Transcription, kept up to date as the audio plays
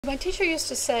My teacher used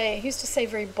to say, he used to say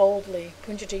very boldly,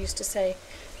 Punjaji used to say,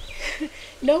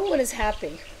 no one is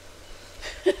happy.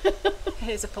 That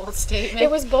is a bold statement.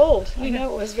 It was bold, you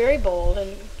know, it was very bold,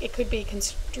 and it could be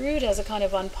construed as a kind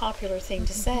of unpopular thing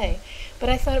to say. But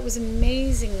I thought it was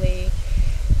amazingly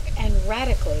and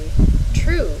radically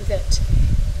true that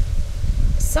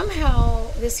somehow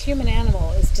this human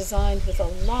animal is designed with a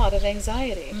lot of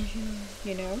anxiety,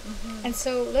 you know? And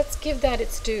so let's give that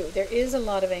its due. There is a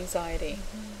lot of anxiety.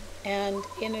 And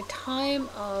in a time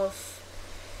of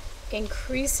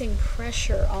increasing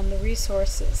pressure on the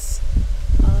resources,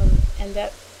 and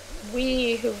that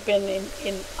we who've been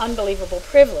in unbelievable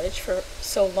privilege for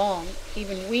so long,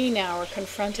 even we now are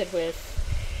confronted with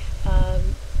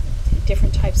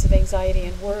different types of anxiety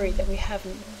and worry that we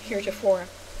haven't heretofore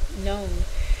known.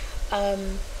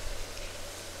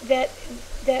 That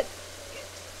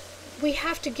we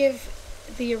have to give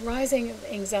the arising of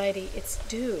anxiety its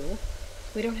due.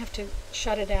 We don't have to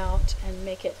shut it out and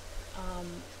make it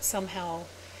somehow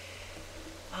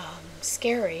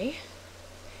scary,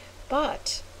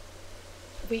 but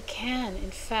we can,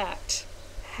 in fact,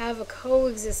 have a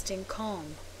coexisting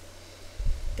calm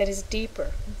that is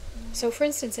deeper. So, for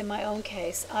instance, in my own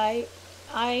case,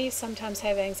 I sometimes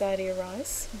have anxiety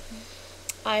arise.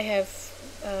 I have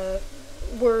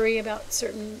worry about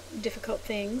certain difficult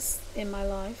things in my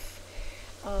life.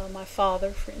 My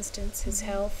father, for instance, his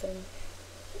health, and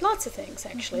lots of things,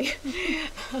 actually,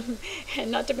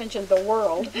 and not to mention the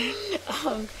world.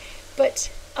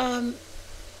 But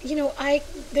you know,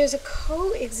 there's a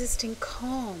coexisting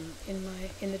calm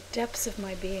in the depths of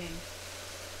my being.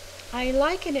 I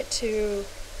liken it to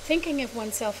thinking of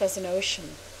oneself as an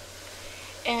ocean.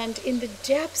 And in the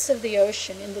depths of the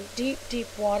ocean, in the deep, deep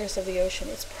waters of the ocean,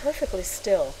 it's perfectly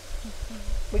still.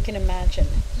 We can imagine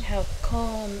how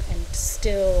calm and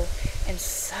still and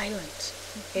silent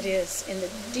it is in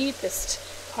the deepest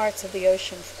parts of the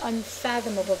ocean,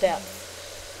 unfathomable depth.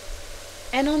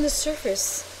 And on the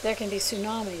surface, there can be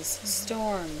tsunamis,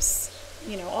 storms,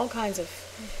 you know, all kinds of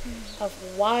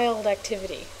wild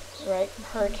activity, right?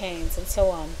 Hurricanes and so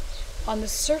on. On the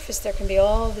surface, there can be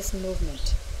all this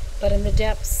movement. But in the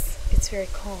depths, it's very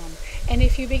calm. And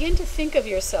if you begin to think of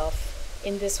yourself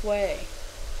in this way,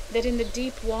 that in the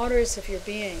deep waters of your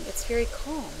being, it's very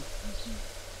calm.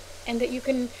 And that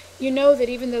you know that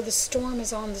even though the storm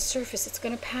is on the surface, it's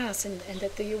going to pass, and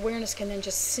that the awareness can then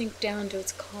just sink down to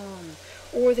its calm.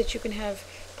 Or that you can have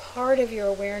part of your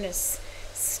awareness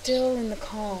still in the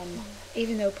calm,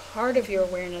 even though part of your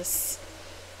awareness,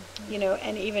 you know,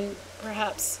 and even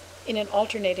perhaps in an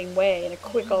alternating way, in a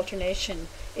quick alternation,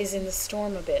 is in the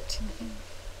storm a bit.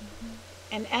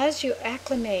 And as you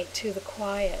acclimate to the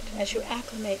quiet, as you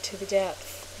acclimate to the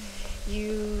depth,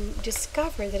 you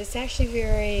discover that it's actually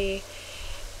very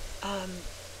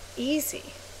easy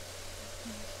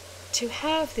to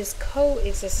have this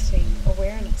coexisting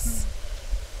awareness.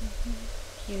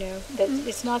 You know, that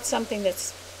it's not something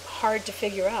that's hard to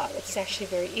figure out. It's actually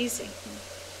very easy.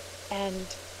 And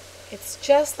it's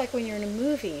just like when you're in a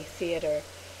movie theater.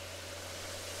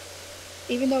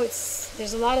 Even though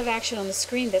there's a lot of action on the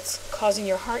screen that's causing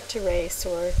your heart to race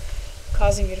or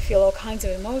causing you to feel all kinds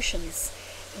of emotions,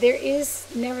 there is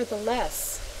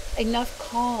nevertheless enough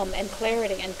calm and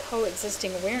clarity and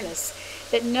coexisting awareness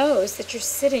that knows that you're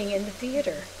sitting in the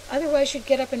theater. Otherwise, you'd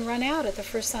get up and run out at the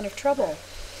first sign of trouble.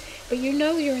 But you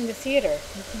know you're in the theater.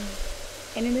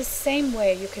 And in the same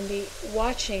way, you can be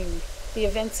watching the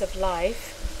events of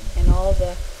life and all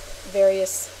the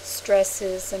various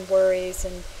stresses and worries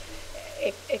and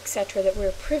etc. that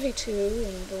we're privy to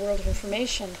in the world of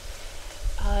information.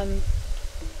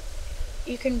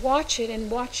 You can watch it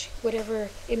and watch whatever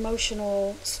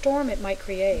emotional storm it might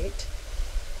create.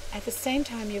 At the same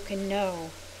time, you can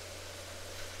know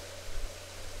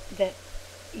that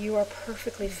you are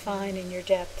perfectly fine in your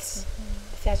depths.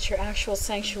 If that's your actual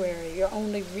sanctuary, your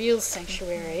only real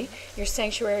sanctuary. Your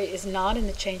sanctuary is not in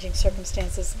the changing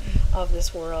circumstances of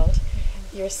this world.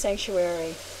 Your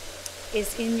sanctuary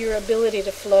is in your ability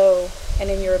to flow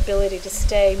and in your ability to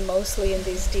stay mostly in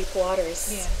these deep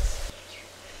waters. Yes.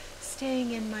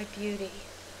 Staying in my beauty.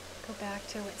 Go back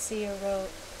to what Sia wrote.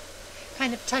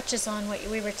 Kind of touches on what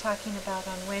we were talking about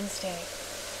on Wednesday.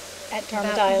 At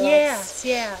Dharma Dialogues.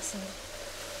 Yes. And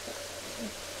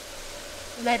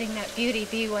letting that beauty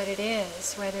be what it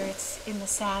is, whether it's in the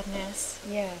sadness.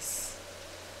 Yes.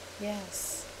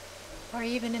 Or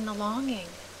even in the longing.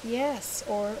 Yes.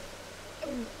 Or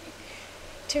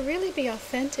to really be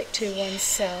authentic to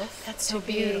oneself. That's so to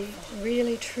beautiful. Be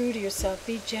really true to yourself,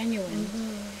 be genuine.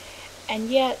 And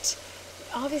yet,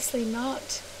 obviously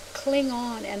not cling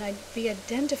on and be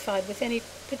identified with any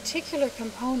particular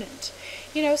component.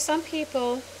 You know, some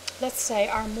people, let's say,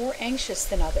 are more anxious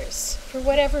than others for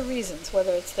whatever reasons,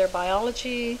 whether it's their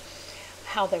biology,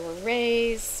 how they were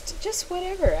raised, just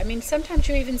whatever. I mean, sometimes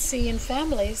you even see in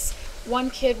families, one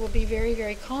kid will be very,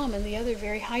 very calm and the other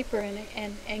very hyper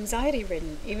and anxiety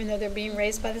ridden, even though they're being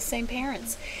raised by the same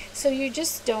parents. So you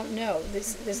just don't know.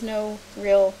 There's no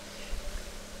real,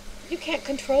 you can't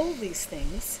control these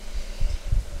things.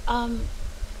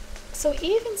 So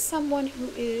even someone who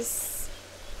is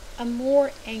a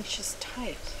more anxious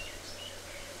type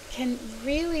can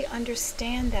really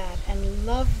understand that and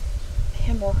love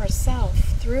him or herself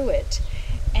through it,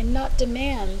 and not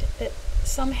demand that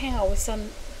somehow with some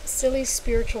silly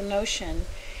spiritual notion,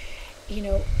 you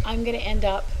know, I'm going to end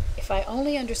up, if I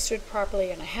only understood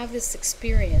properly and I have this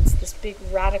experience, this big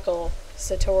radical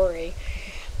satori,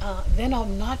 then I'll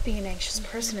not be an anxious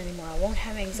person anymore. I won't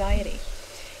have anxiety.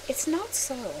 It's not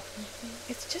so.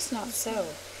 It's just not so.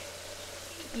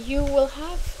 You will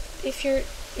have, if you're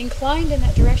inclined in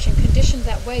that direction, conditioned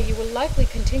that way, you will likely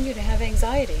continue to have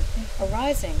anxiety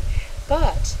arising.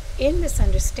 But in this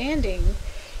understanding,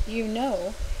 you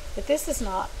know that this is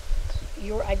not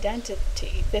your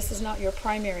identity. This is not your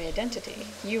primary identity.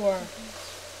 You are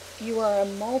a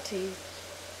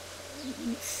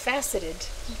multi-faceted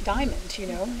diamond, you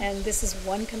know, and this is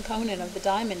one component of the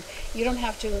diamond. You don't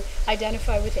have to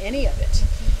identify with any of it,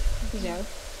 you know,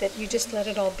 that you just let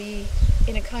it all be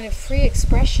in a kind of free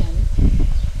expression.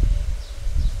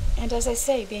 And as I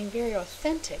say, being very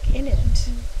authentic in it,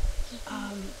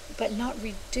 but not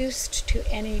reduced to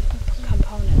any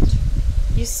component.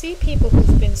 You see people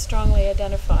who've been strongly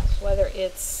identified, whether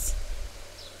it's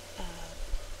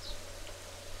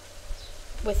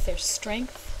with their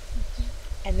strength,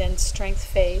 and then strength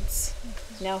fades.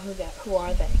 Now who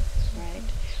are they, right?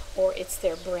 Or it's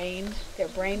their brain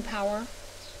power.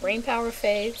 Brain power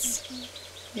fades,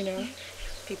 you know.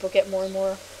 People get more and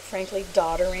more, frankly,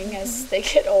 doddering as they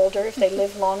get older, if they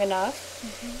live long enough.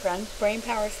 Brain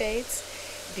power fades.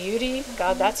 Beauty,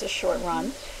 God, that's a short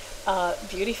run.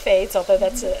 Beauty fades, although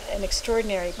that's an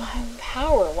extraordinary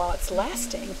power while it's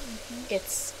lasting.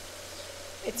 It's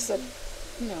a,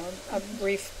 you know, a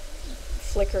brief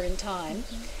flicker in time.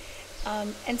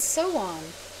 And so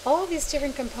on. All these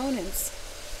different components,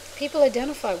 people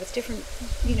identify with different,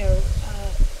 you know,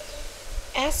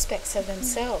 aspects of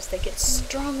themselves. They get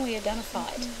strongly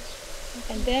identified.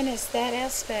 And then as that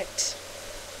aspect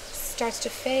starts to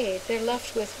fade, they're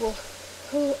left with, well,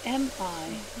 who am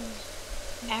I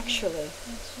actually?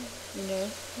 You know?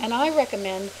 And I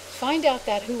recommend find out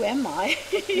that who am I,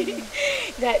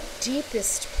 that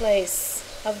deepest place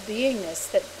of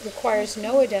beingness that requires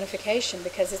no identification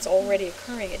because it's already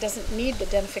occurring. It doesn't need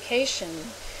identification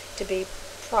to be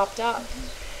propped up.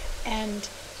 And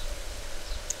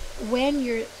when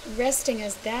you're resting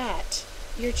as that,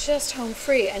 you're just home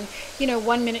free. And, you know,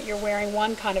 one minute you're wearing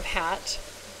one kind of hat,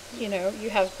 you know,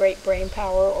 you have great brain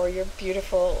power, or you're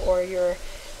beautiful, or you're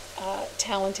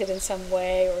talented in some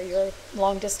way, or you're a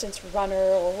long distance runner,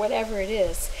 or whatever it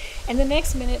is. And the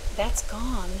next minute that's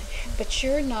gone, but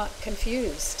you're not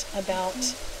confused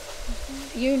about,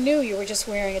 you knew you were just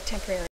wearing a temporary